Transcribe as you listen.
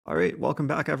All right, welcome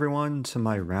back everyone to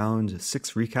my round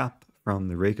 6 recap from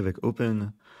the Reykjavik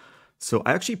Open. So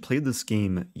I actually played this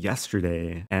game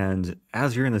yesterday, and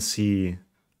as you're going to see,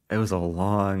 it was a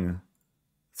long,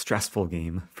 stressful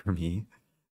game for me,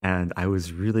 and I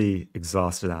was really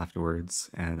exhausted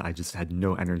afterwards, and I just had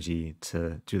no energy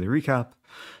to do the recap.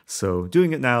 So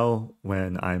doing it now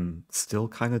when I'm still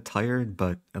kind of tired,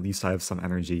 but at least I have some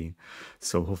energy,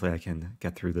 so hopefully I can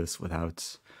get through this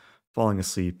without falling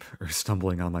asleep or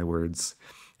stumbling on my words.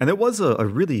 And it was a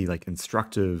really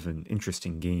instructive and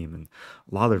interesting game and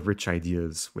a lot of rich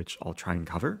ideas, which I'll try and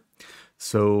cover.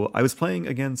 So I was playing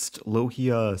against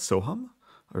Lohia Sohum,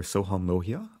 or Sohum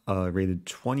Lohia, rated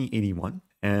 2081.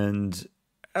 And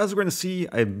as we're going to see,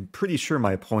 I'm pretty sure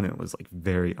my opponent was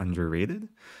very underrated,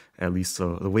 at least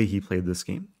the way he played this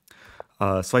game.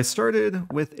 So I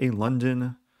started with a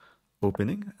London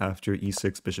opening after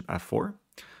e6, bishop f4.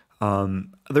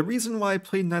 The reason why I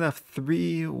played knight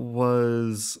f3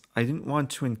 was I didn't want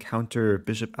to encounter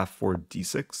bishop f4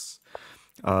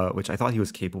 d6, which I thought he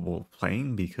was capable of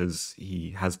playing because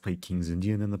he has played King's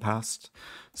Indian in the past.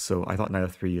 So I thought knight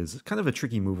f3 is kind of a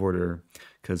tricky move order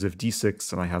because if d6,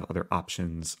 then I have other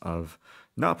options of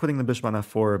not putting the bishop on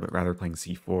f4, but rather playing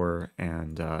c4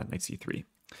 and knight c3.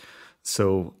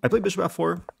 So I played bishop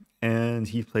f4, and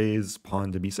he plays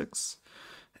pawn to b6.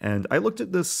 And I looked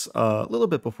at this a little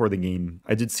bit before the game.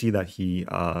 I did see that he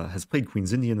has played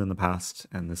Queen's Indian in the past,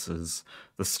 and this is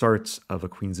the start of a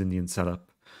Queen's Indian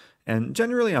setup. And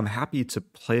generally, I'm happy to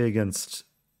play against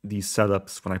these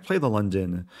setups when I play the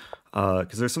London,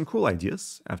 because there's some cool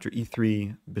ideas. After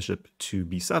e3, bishop to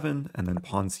b7, and then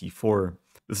pawn c4.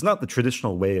 This is not the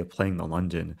traditional way of playing the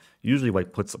London. Usually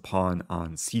white puts a pawn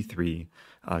on c3,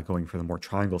 going for the more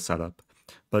triangle setup.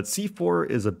 But c4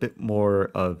 is a bit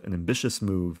more of an ambitious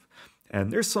move,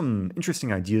 and there's some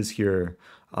interesting ideas here.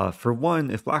 For one,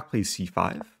 if black plays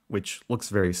c5, which looks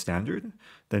very standard,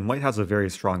 then white has a very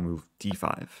strong move,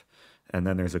 d5. And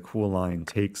then there's a cool line,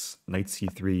 takes, knight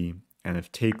c3, and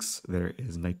if takes, there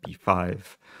is knight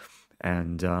b5.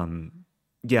 And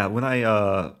yeah, when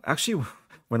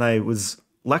I was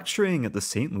lecturing at the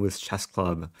St. Louis Chess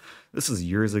Club, this is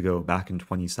years ago, back in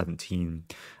 2017,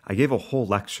 I gave a whole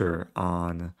lecture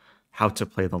on how to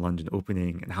play the London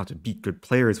Opening and how to beat good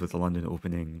players with the London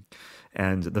Opening.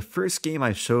 And the first game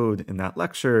I showed in that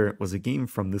lecture was a game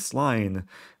from this line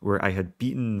where I had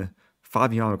beaten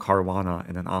Fabiano Caruana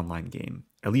in an online game.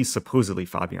 At least supposedly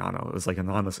Fabiano. It was like an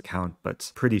anonymous account,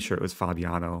 but pretty sure it was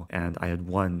Fabiano. And I had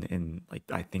won in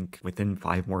I think within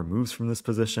 5 more moves from this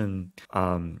position.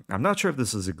 I'm not sure if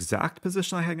this is exact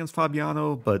position I had against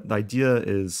Fabiano, but the idea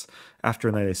is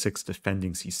after knight a6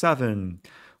 defending c7,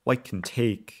 white can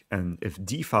take, and if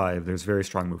d5, there's very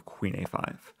strong move queen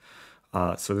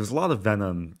a5. So there's a lot of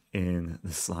venom in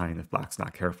this line if black's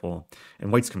not careful,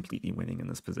 and white's completely winning in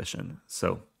this position.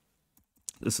 So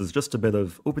this is just a bit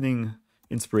of opening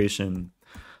inspiration,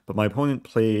 but my opponent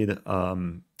played,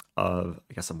 I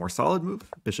guess, a more solid move,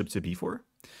 bishop to b4.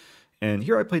 And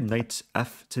here I played knight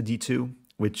f to d2,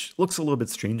 which looks a little bit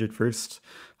strange at first.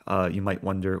 You might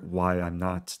wonder why I'm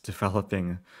not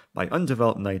developing my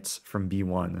undeveloped knights from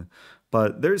b1.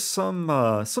 But there's some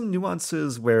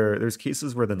nuances where there's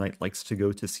cases where the knight likes to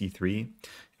go to c3,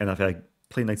 and if I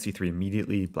play knight c3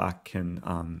 immediately, black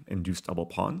can induce double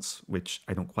pawns, which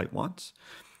I don't quite want.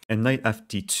 And knight f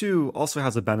d2 also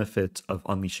has a benefit of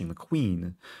unleashing the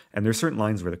queen, and there's certain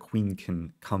lines where the queen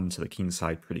can come to the king's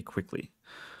side pretty quickly.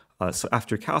 So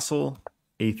after castle,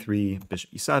 a3,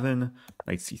 bishop e7,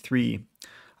 knight c3.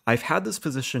 I've had this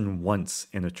position once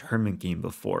in a tournament game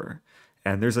before,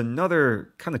 and there's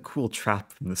another kind of cool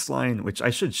trap from this line, which I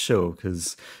should show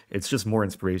because it's just more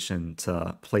inspiration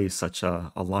to play such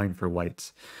a line for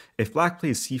white. If black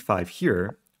plays c5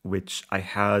 here, which I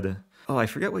had, oh, I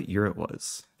forget what year it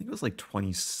was. I think it was like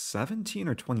 2017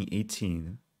 or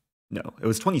 2018. No, it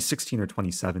was 2016 or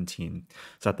 2017.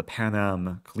 So at the Pan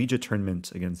Am Collegiate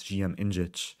Tournament against GM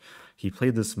Injic, he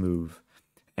played this move,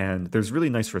 and there's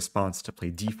really nice response to play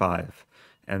d5.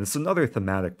 And it's another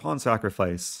thematic pawn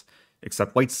sacrifice,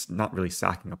 except white's not really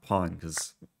sacking a pawn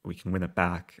because we can win it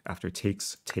back after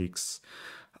takes, takes.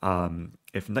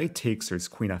 If knight takes, there's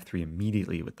queen f3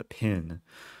 immediately with the pin.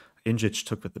 Injic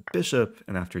took with the bishop,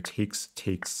 and after takes,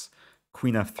 takes,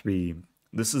 queen f3.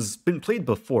 This has been played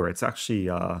before. It's actually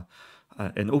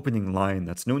an opening line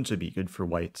that's known to be good for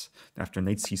white. After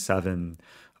knight c7,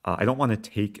 I don't want to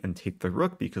take the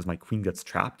rook because my queen gets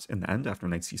trapped in the end after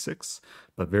knight c6,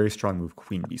 but very strong move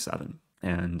queen b7.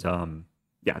 And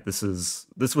yeah, this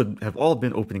would have all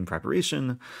been opening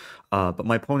preparation, but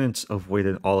my opponent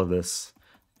avoided all of this,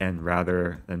 and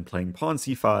rather than playing pawn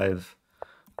c5,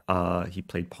 he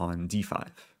played pawn d5.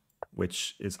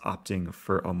 which is opting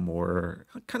for a more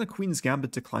kind of Queen's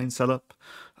Gambit decline setup.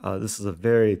 This is a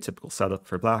very typical setup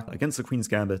for black against the Queen's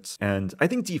Gambit, and I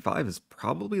think d5 is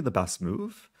probably the best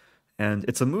move. And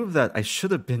it's a move that I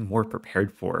should have been more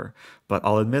prepared for, but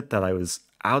I'll admit that I was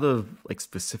out of like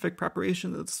specific preparation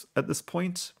at this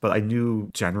point, but I knew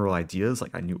general ideas,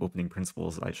 like I knew opening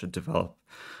principles that I should develop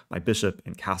my bishop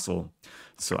and castle.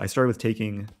 So I started with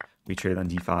taking, we traded on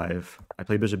d5, I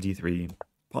play bishop d3,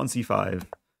 pawn c5,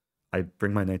 I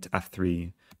bring my knight to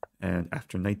f3, and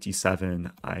after knight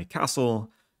d7, I castle,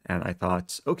 and I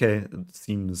thought, okay, it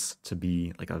seems to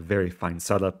be like a very fine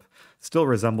setup, still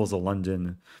resembles a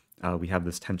London. We have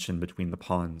this tension between the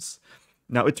pawns.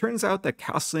 Now, it turns out that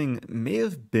castling may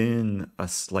have been a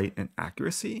slight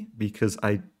inaccuracy because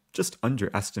I just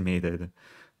underestimated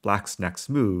black's next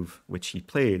move, which he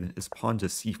played, is pawn to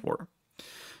c4.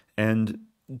 And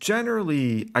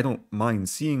generally, I don't mind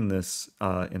seeing this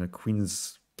in a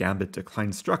Queen's Gambit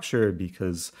decline structure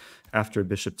because after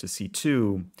bishop to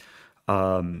c2,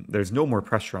 there's no more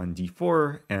pressure on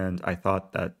d4, and I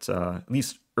thought that, at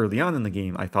least early on in the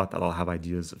game, I thought that I'll have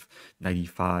ideas of knight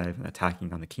e5 and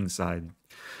attacking on the king side.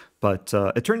 But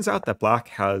it turns out that black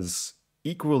has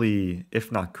equally,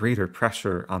 if not greater,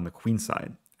 pressure on the queen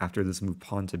side. After this move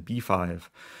pawn to b5,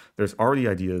 there's already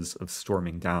ideas of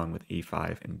storming down with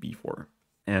a5 and b4.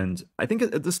 And I think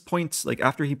at this point, like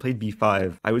after he played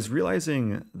b5, I was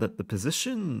realizing that the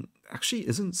position actually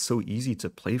isn't so easy to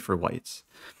play for white.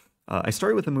 I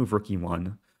started with the move rook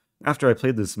e1. After I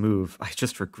played this move, I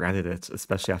just regretted it,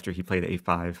 especially after he played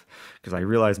a5, because I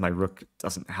realized my rook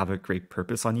doesn't have a great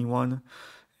purpose on e1,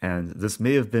 and this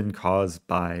may have been caused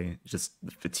by just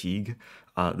fatigue.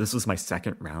 This was my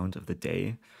second round of the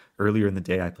day. Earlier in the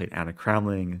day, I played Anna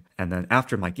Kramling, and then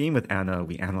after my game with Anna,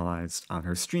 we analyzed on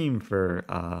her stream for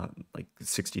like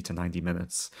 60 to 90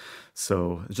 minutes.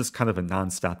 So it's just kind of a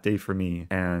non-stop day for me,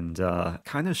 and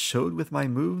kind of showed with my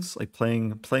moves, like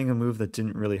playing a move that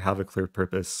didn't really have a clear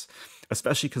purpose,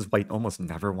 especially because white almost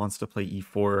never wants to play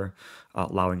e4,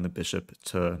 allowing the bishop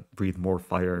to breathe more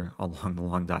fire along the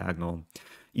long diagonal.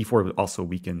 e4 would also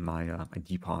weaken my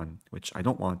d-pawn, which I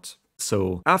don't want.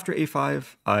 So after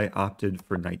a5, I opted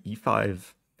for knight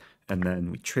e5, and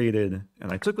then we traded,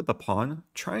 and I took with the pawn,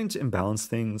 trying to imbalance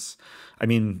things. I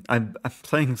mean, I'm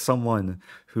playing someone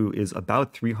who is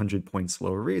about 300 points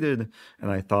lower rated, and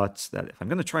I thought that if I'm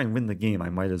going to try and win the game, I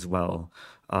might as well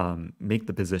make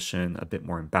the position a bit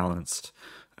more imbalanced.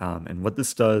 And what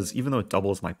this does, even though it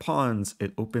doubles my pawns,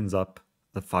 it opens up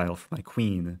the file for my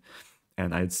queen.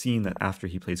 And I had seen that after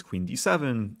he plays queen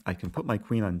d7, I can put my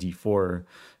queen on d4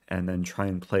 and then try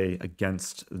and play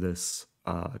against this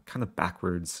kind of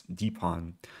backwards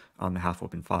d-pawn on the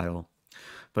half-open file.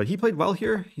 But he played well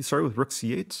here. He started with rook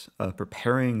c8,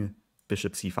 preparing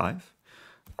bishop c5.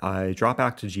 I drop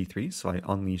back to g3, so I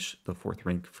unleash the fourth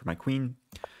rank for my queen.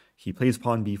 He plays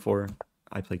pawn b4.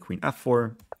 I play queen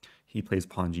f4. He plays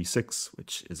pawn g6,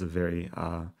 which is a very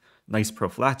nice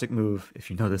prophylactic move, if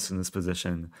you notice in this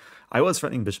position. I was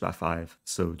threatening bishop f5,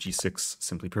 so g6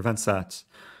 simply prevents that.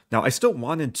 Now, I still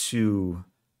wanted to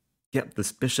get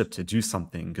this bishop to do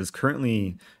something, because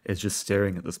currently it's just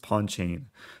staring at this pawn chain.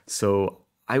 So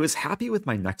I was happy with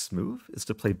my next move, is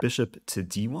to play bishop to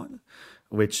d1,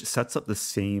 which sets up the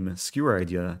same skewer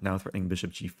idea, now threatening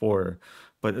bishop g4,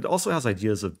 but it also has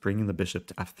ideas of bringing the bishop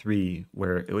to f3,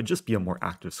 where it would just be a more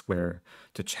active square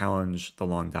to challenge the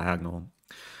long diagonal.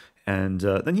 And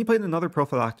then he played another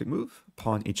prophylactic move,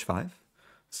 pawn h5,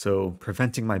 so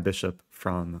preventing my bishop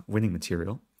from winning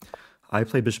material. I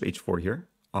play bishop h4 here,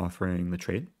 offering the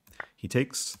trade. He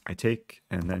takes, I take,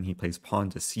 and then he plays pawn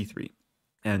to c3.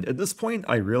 And at this point,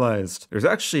 I realized there's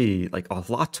actually like a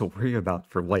lot to worry about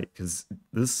for white, because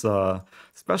this,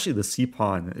 especially the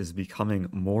c-pawn, is becoming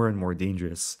more and more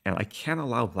dangerous. And I can't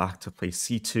allow black to play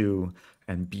c2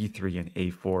 and b3 and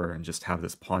a4 and just have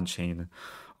this pawn chain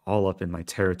all up in my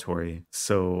territory.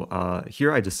 So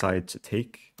here I decide to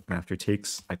take, and after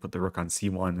takes, I put the rook on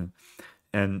c1.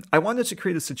 And I wanted to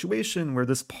create a situation where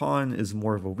this pawn is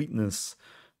more of a weakness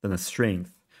than a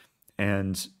strength.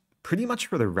 And pretty much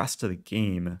for the rest of the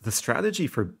game, the strategy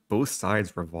for both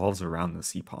sides revolves around the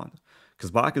c-pawn,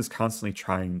 because black is constantly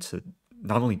trying to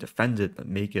not only defend it, but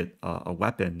make it a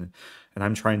weapon. And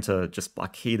I'm trying to just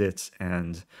blockade it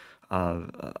and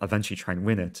eventually try and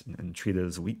win it and treat it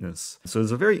as a weakness. So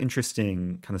it's a very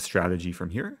interesting kind of strategy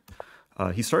from here.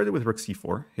 He started with rook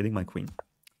c4, hitting my queen.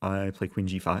 I play queen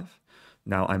g5.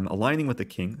 Now I'm aligning with the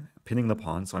king, pinning the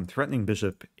pawn, so I'm threatening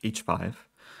bishop h5,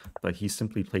 but he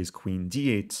simply plays queen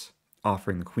d8,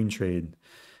 offering the queen trade.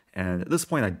 And at this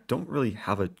point, I don't really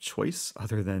have a choice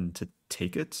other than to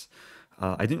take it.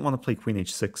 I didn't want to play queen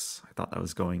h6. I thought that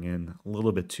was going in a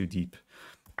little bit too deep.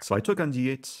 So I took on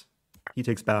d8, he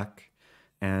takes back,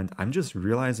 and I'm just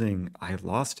realizing I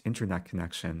lost internet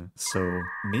connection. So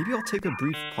maybe I'll take a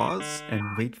brief pause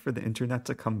and wait for the internet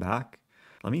to come back.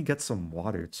 Let me get some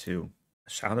water too.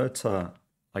 Shout out to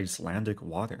Icelandic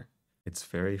water. It's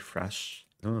very fresh.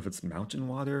 I don't know if it's mountain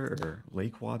water or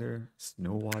lake water,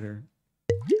 snow water.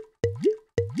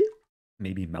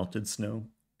 Maybe melted snow.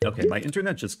 Okay, my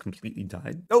internet just completely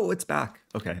died. Oh, it's back.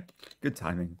 Okay, good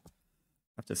timing.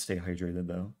 Have to stay hydrated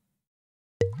though.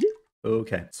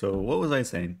 Okay, so what was I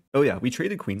saying? Oh yeah, we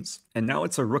traded queens, and now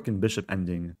it's a rook and bishop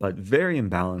ending, but very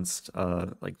imbalanced.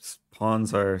 Like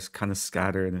pawns are kind of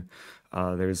scattered.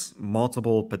 There's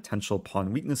multiple potential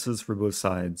pawn weaknesses for both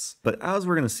sides. But as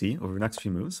we're gonna see over the next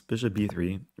few moves, bishop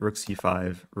b3, rook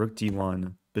c5, rook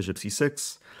d1, bishop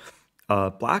c6.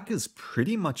 Black is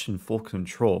pretty much in full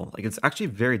control. Like it's actually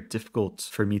very difficult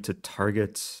for me to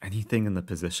target anything in the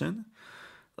position.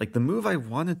 Like the move I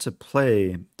wanted to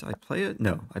play, did I play it?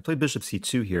 No, I played bishop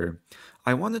c2 here.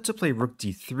 I wanted to play rook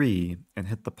d3 and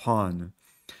hit the pawn,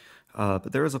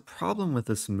 but there was a problem with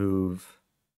this move.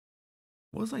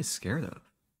 What was I scared of?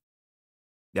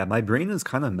 Yeah, my brain is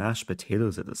kind of mashed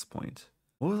potatoes at this point.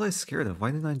 What was I scared of?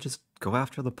 Why didn't I just go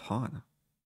after the pawn?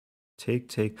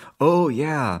 Take. Oh,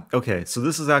 yeah. Okay, so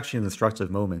this is actually an instructive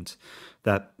moment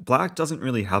that black doesn't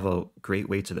really have a great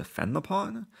way to defend the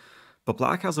pawn. But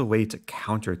black has a way to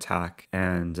counterattack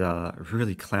and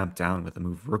really clamp down with the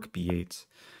move rook b8.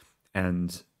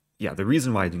 And yeah, the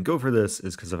reason why I didn't go for this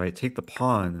is because if I take the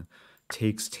pawn,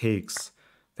 takes,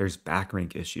 there's back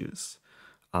rank issues.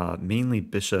 Mainly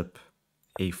bishop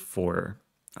a4,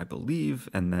 I believe.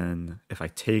 And then if I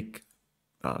take,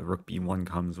 rook b1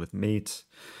 comes with mate.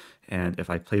 And if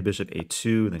I play bishop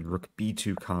a2, then rook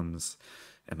b2 comes.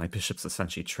 And my bishop's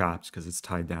essentially trapped because it's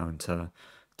tied down to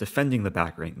defending the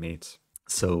back rank mate.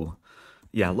 So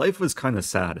yeah, life was kind of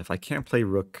sad. If I can't play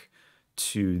rook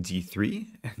to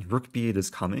d3 and rook b8 is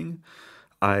coming,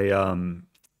 I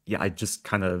just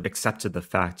kind of accepted the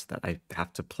fact that I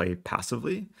have to play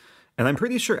passively. And I'm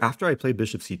pretty sure after I played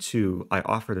bishop c2, I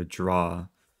offered a draw.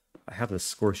 I have the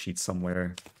score sheet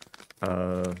somewhere.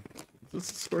 Is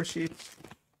this the score sheet?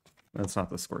 That's not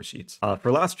the score sheet.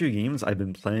 For last few games, I've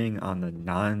been playing on the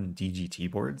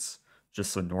non-DGT boards,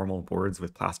 just the normal boards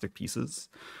with plastic pieces.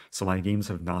 So my games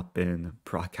have not been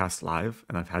broadcast live,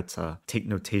 and I've had to take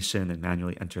notation and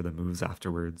manually enter the moves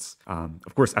afterwards.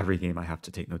 Of course, every game I have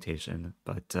to take notation,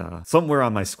 but somewhere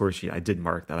on my score sheet, I did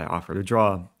mark that I offered a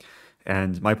draw.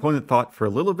 And my opponent thought for a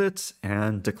little bit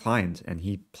and declined, and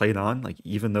he played on, like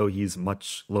even though he's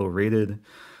much low rated,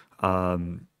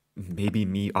 maybe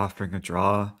me offering a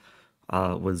draw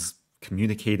was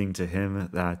communicating to him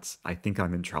that I think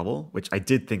I'm in trouble, which I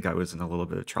did think I was in a little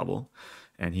bit of trouble.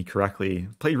 And he correctly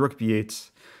played rook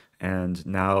b8, and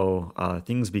now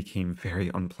things became very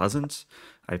unpleasant.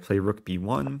 I play rook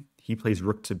b1, he plays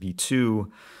rook to b2,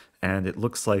 and it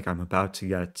looks like I'm about to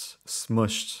get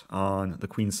smushed on the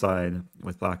queen side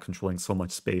with black controlling so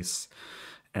much space.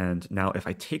 And now if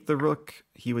I take the rook,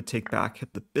 he would take back,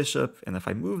 hit the bishop, and if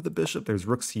I move the bishop, there's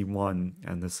rook c1,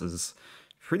 and this is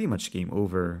pretty much game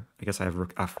over. I guess I have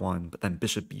rook f1, but then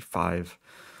bishop b5,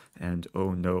 and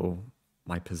oh no,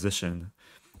 my position.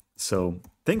 So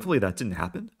thankfully that didn't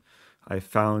happen. I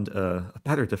found a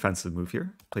better defensive move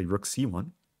here, played rook c1,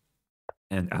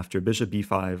 and after bishop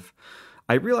b5,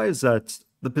 I realized that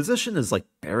the position is like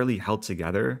barely held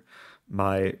together.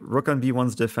 My rook on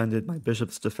b1's defended, my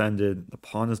bishop's defended, the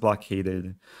pawn is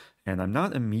blockaded, and I'm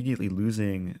not immediately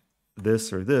losing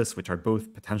this or this, which are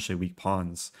both potentially weak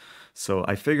pawns. So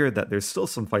I figured that there's still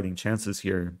some fighting chances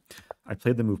here. I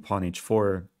played the move pawn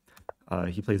h4.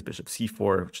 He plays bishop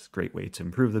c4, which is a great way to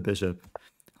improve the bishop.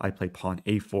 I play pawn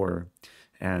a4,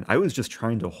 and I was just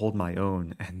trying to hold my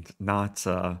own and not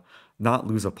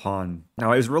lose a pawn.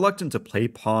 Now I was reluctant to play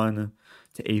pawn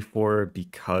to a4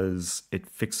 because it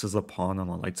fixes a pawn on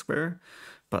a light square,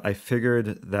 but I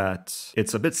figured that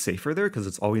it's a bit safer there because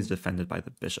it's always defended by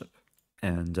the bishop.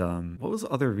 And what was the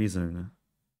other reason?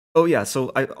 Oh yeah,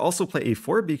 so I also play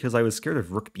a4 because I was scared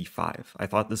of rook b5. I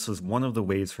thought this was one of the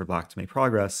ways for black to make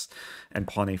progress, and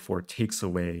pawn a4 takes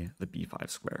away the b5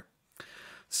 square.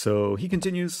 So he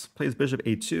continues, plays bishop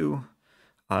a2.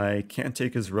 I can't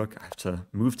take his rook, I have to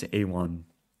move to a1.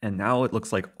 And now it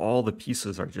looks like all the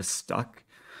pieces are just stuck.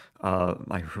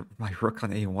 My rook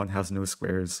on a1 has no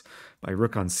squares. My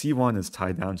rook on c1 is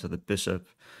tied down to the bishop,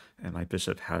 and my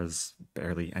bishop has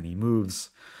barely any moves.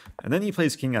 And then he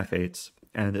plays king f8.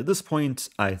 And at this point,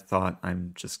 I thought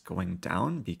I'm just going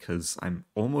down because I'm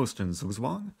almost in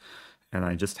Zugzwang, and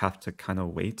I just have to kind of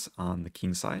wait on the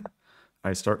king side.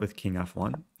 I start with king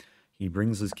f1. He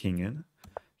brings his king in.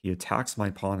 He attacks my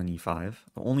pawn on e5.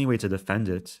 The only way to defend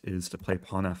it is to play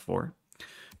pawn f4.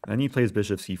 Then he plays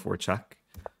bishop c4 check.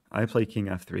 I play king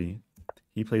f3.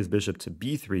 He plays bishop to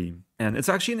b3. And it's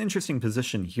actually an interesting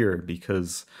position here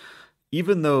because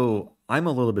even though I'm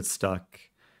a little bit stuck,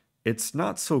 it's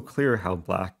not so clear how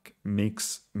black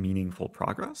makes meaningful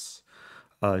progress,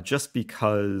 just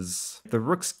because the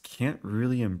rooks can't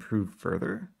really improve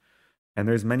further. And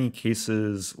there's many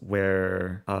cases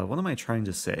where, what am I trying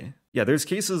to say? Yeah, there's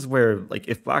cases where, like,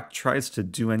 if black tries to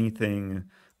do anything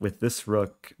with this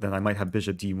rook, then I might have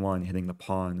bishop d1 hitting the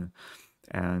pawn.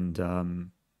 And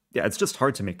yeah, it's just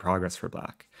hard to make progress for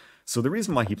black. So the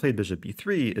reason why he played bishop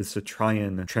b3 is to try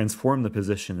and transform the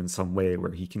position in some way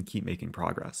where he can keep making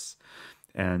progress.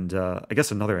 And I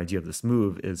guess another idea of this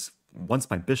move is once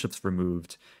my bishop's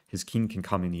removed, his king can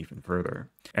come in even further.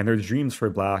 And there's dreams for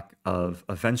black of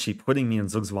eventually putting me in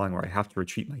zugzwang where I have to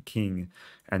retreat my king,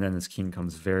 and then his king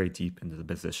comes very deep into the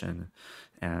position.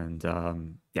 And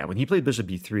yeah, when he played bishop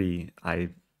b3,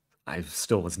 I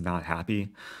still was not happy.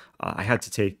 I had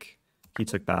to take, he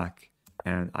took back,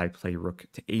 and I play rook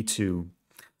to a2.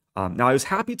 Now I was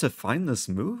happy to find this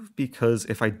move because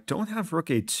if I don't have rook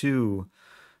a2,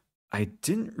 I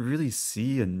didn't really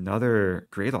see another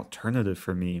great alternative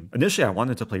for me. Initially, I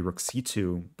wanted to play rook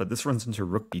c2, but this runs into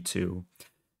rook b2.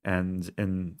 And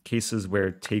in cases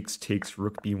where takes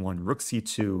rook b1, rook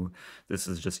c2, this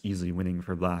is just easily winning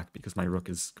for black because my rook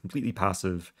is completely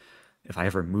passive. If I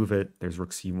ever move it, there's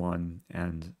rook c1.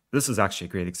 And this is actually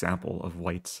a great example of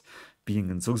white being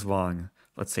in zugzwang.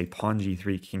 Let's say pawn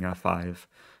g3, king f5.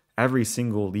 Every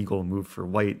single legal move for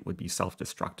white would be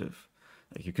self-destructive.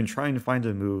 Like you can try and find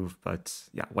a move, but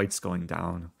yeah, white's going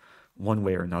down one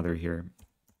way or another here.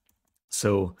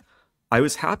 So I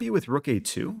was happy with rook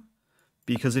a2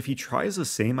 because if he tries the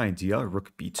same idea,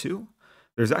 rook b2,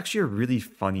 there's actually a really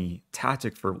funny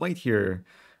tactic for white here,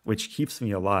 which keeps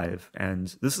me alive.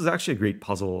 And this is actually a great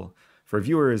puzzle for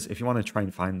viewers. If you want to try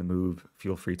and find the move,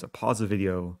 feel free to pause the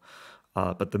video.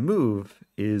 But the move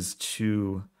is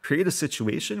to create a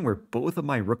situation where both of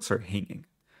my rooks are hanging.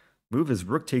 Move is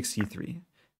rook takes c3.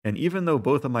 And even though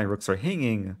both of my rooks are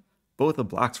hanging, both of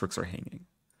black's rooks are hanging.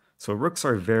 So rooks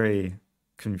are very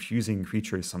confusing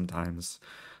creatures sometimes.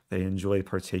 They enjoy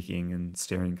partaking in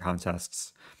staring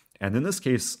contests. And in this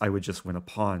case, I would just win a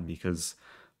pawn because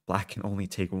black can only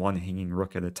take one hanging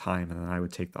rook at a time, and then I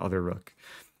would take the other rook.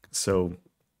 So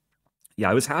yeah,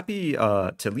 I was happy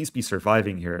to at least be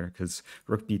surviving here because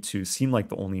rook b2 seemed like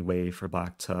the only way for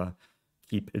black to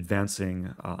keep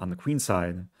advancing on the queen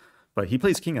side. But he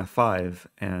plays king f5,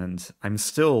 and I'm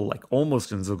still like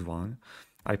almost in zugzwang.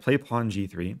 I play pawn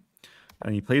g3,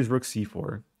 and he plays rook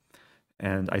c4,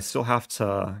 and I still have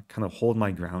to kind of hold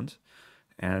my ground.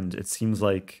 And it seems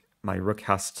like my rook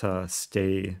has to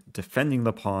stay defending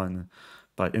the pawn,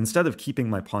 but instead of keeping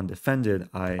my pawn defended,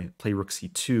 I play rook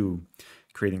c2,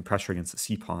 creating pressure against the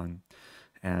c-pawn.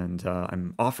 And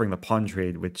I'm offering the pawn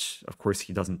trade, which of course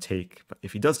he doesn't take. But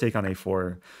if he does take on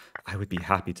a4, I would be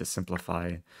happy to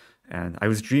simplify. And I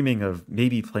was dreaming of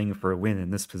maybe playing for a win in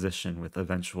this position with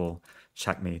eventual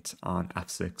checkmate on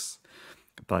f6.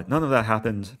 But none of that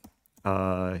happened.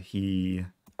 He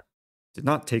did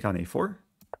not take on a4.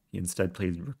 He instead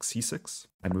played rook c6.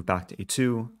 I moved back to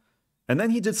a2. And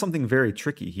then he did something very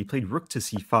tricky. He played rook to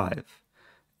c5.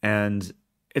 And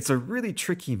it's a really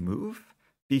tricky move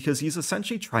because he's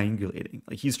essentially triangulating.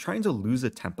 Like he's trying to lose a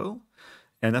tempo.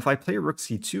 And if I play rook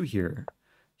c2 here,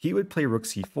 he would play rook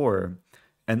c4.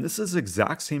 And this is the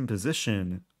exact same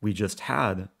position we just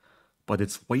had, but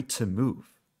it's white to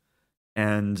move.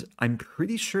 And I'm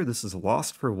pretty sure this is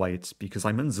lost for white because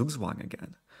I'm in zugzwang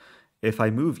again. If I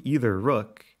move either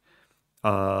rook,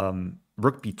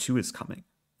 rook b2 is coming.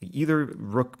 Either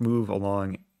rook move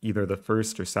along either the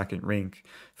first or second rank,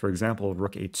 for example,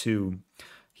 rook a2,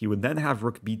 he would then have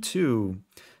rook b2,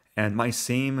 and my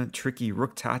same tricky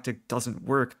rook tactic doesn't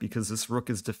work because this rook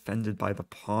is defended by the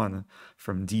pawn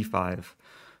from d5.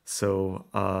 So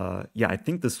yeah, I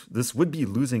think this would be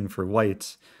losing for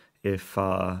white if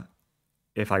I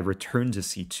return to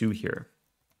c2 here.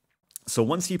 So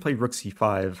once he played rook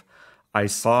c5, I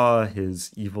saw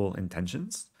his evil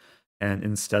intentions, and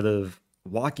instead of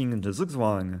walking into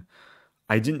zugzwang,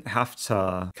 I didn't have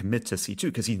to commit to c2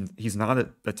 because he's not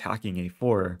attacking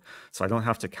a4, so I don't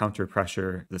have to counter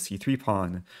pressure the c3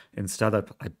 pawn. Instead, I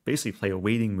basically play a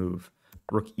waiting move,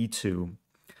 rook e2,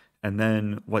 and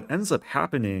then what ends up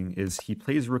happening is he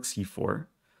plays rook c4,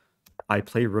 I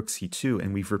play rook c2,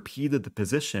 and we've repeated the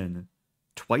position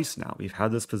twice now. We've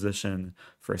had this position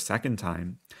for a second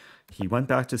time. He went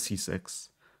back to c6,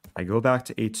 I go back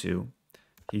to a2,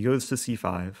 he goes to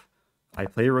c5. I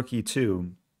play rook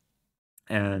e2,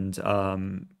 and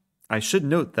I should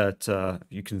note that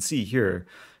you can see here,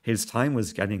 his time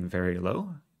was getting very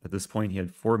low. At this point, he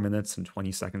had 4 minutes and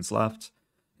 20 seconds left,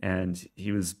 and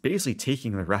he was basically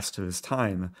taking the rest of his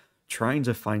time trying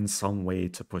to find some way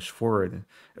to push forward.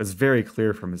 It was very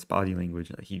clear from his body language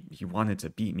that he wanted to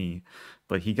beat me,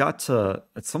 but he got to,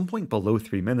 at some point, below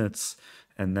 3 minutes,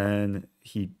 and then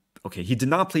he did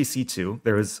not play c2.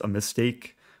 There was a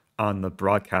mistake on the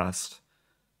broadcast.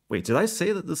 Wait, did I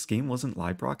say that this game wasn't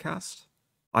live broadcast?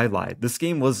 I lied. This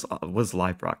game was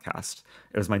live broadcast.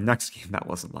 It was my next game that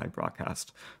wasn't live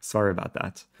broadcast. Sorry about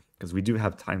that, because we do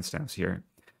have timestamps here.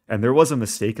 And there was a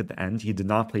mistake at the end. He did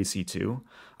not play c2.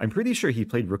 I'm pretty sure he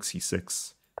played rook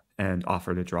c6 and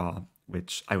offered a draw,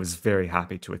 which I was very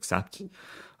happy to accept.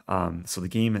 So the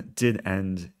game did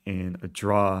end in a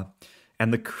draw.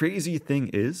 And the crazy thing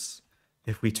is,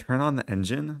 if we turn on the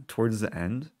engine towards the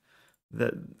end,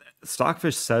 that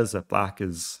Stockfish says that black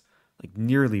is like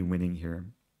nearly winning here,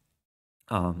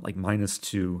 like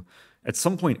 -2. At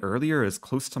some point earlier is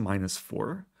close to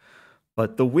 -4,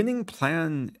 but the winning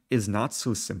plan is not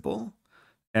so simple.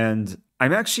 And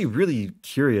I'm actually really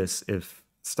curious if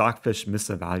Stockfish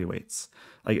misevaluates.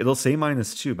 Like, it'll say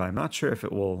 -2, but I'm not sure if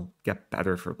it will get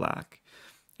better for black.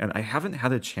 And I haven't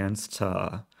had a chance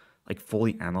to like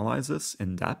fully analyze this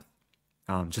in depth,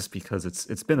 just because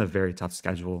it's been a very tough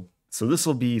schedule. So this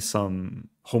will be some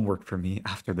homework for me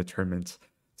after the tournament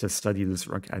to study this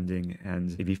rook ending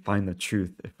and maybe find the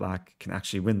truth if black can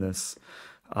actually win this.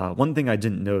 One thing I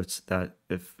didn't note, that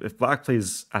if black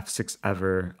plays f6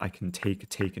 ever, I can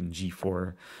take in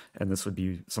g4, and this would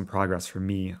be some progress for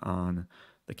me on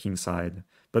the king side.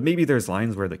 But maybe there's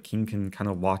lines where the king can kind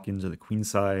of walk into the queen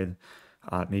side,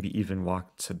 maybe even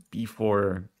walk to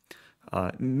b4.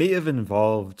 It may have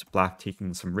involved black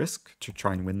taking some risk to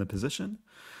try and win the position.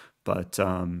 But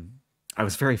I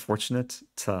was very fortunate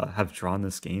to have drawn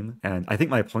this game, and I think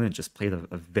my opponent just played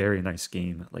a very nice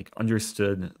game, like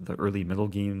understood the early middle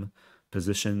game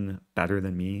position better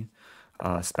than me,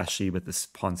 especially with this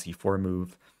pawn c4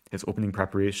 move. His opening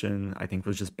preparation, I think,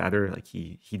 was just better. Like,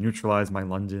 he neutralized my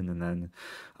London and then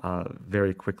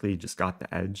very quickly just got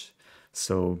the edge.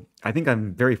 So I think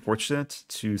I'm very fortunate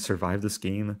to survive this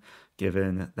game,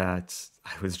 given that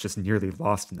I was just nearly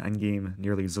lost in endgame,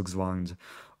 nearly zugzwanged,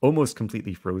 almost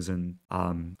completely frozen.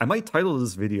 I might title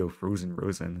this video Frozen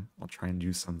Rosen. I'll try and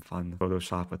do some fun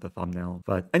Photoshop with the thumbnail.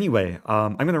 But anyway,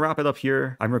 I'm going to wrap it up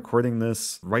here. I'm recording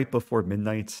this right before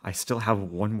midnight. I still have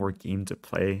one more game to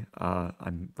play.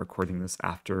 I'm recording this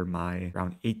after my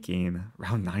round 8 game.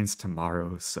 Round 9's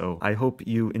tomorrow. So I hope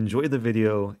you enjoyed the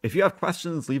video. If you have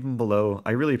questions, leave them below.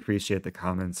 I really appreciate the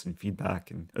comments and feedback,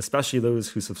 and especially those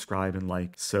who subscribe and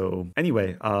like. So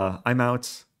anyway, I'm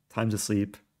out. Time to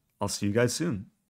sleep. I'll see you guys soon.